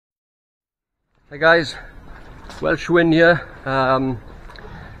Hi guys, Welsh Win here.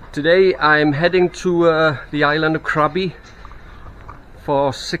 Today I'm heading to the island of Krabi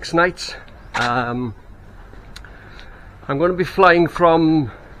for 6 nights. I'm going to be flying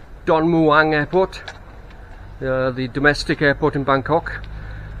from Klong Muang airport, the domestic airport in Bangkok.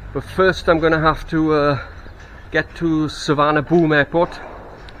 But first I'm going to have to get to Savannah Boom airport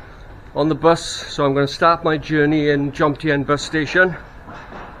on the bus. So I'm going to start my journey in Jomtien bus station.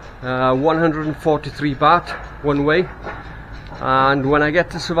 143 baht one way, and when I get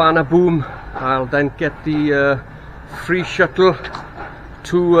to Savannah Boom I'll then get the free shuttle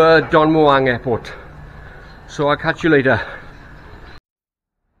to Klong Muang airport. So I'll catch you later.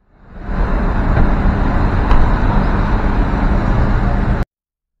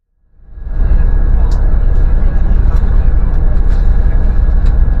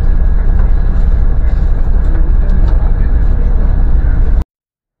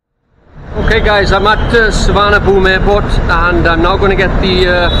 Okay guys, I'm at Savannah Boom Airport and I'm now going to get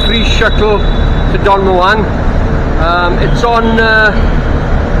the free shuttle to Klong Muang. It's on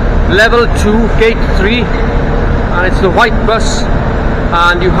level 2, gate 3, and it's the white bus,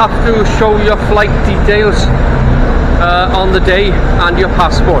 and you have to show your flight details on the day and your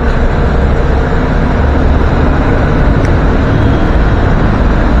passport.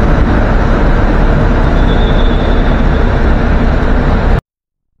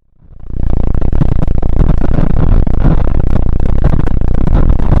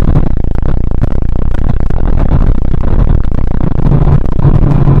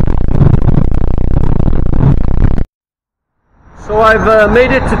 So I've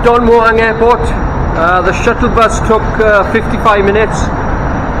made it to Klong Muang airport. The shuttle bus took 55 minutes.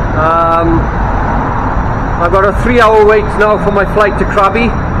 I've got a 3-hour wait now for my flight to Krabi.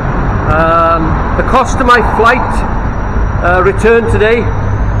 The cost of my flight return today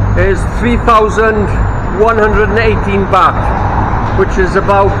is 3,118 baht, which is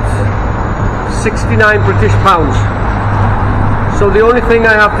about 69 British pounds. So the only thing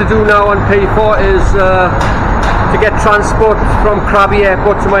I have to do now and pay for is to get transport from Krabi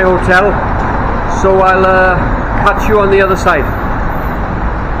airport to my hotel. So I'll catch you on the other side.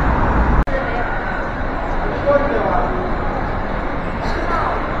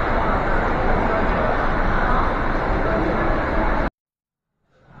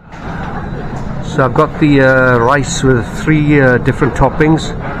 So I've got the rice with 3 different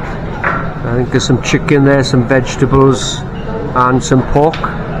toppings. I think there's some chicken there, some vegetables and some pork.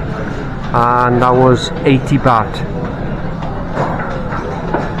 And that was 80 baht.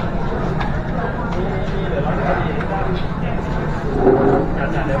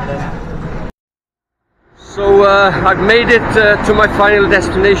 So I've made it to my final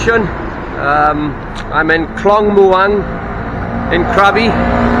destination. I'm in Klong Muang in Krabi.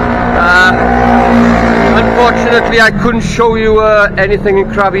 Unfortunately I couldn't show you anything in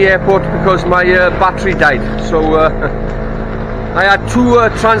Krabi airport because my battery died. So I had 2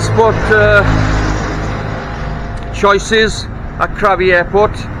 transport choices at Krabi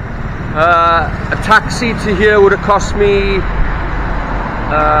airport. A taxi to here would have cost me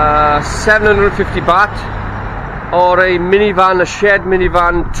 750 baht, or a minivan, a shared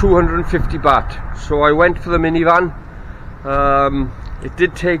minivan, 250 baht. So I went for the minivan. It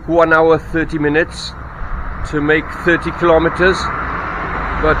did take 1 hour 30 minutes to make 30 kilometers,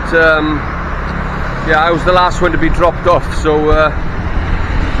 but yeah, I was the last one to be dropped off, so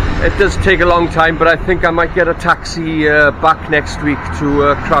it does take a long time, but I think I might get a taxi back next week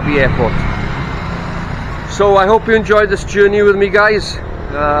to Krabi airport. So I hope you enjoyed this journey with me, guys.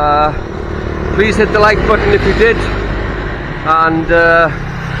 Please hit the like button if you did, and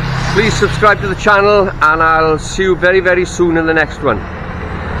please subscribe to the channel, and I'll see you very, very soon in the next one.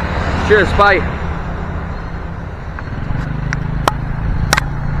 Cheers, bye.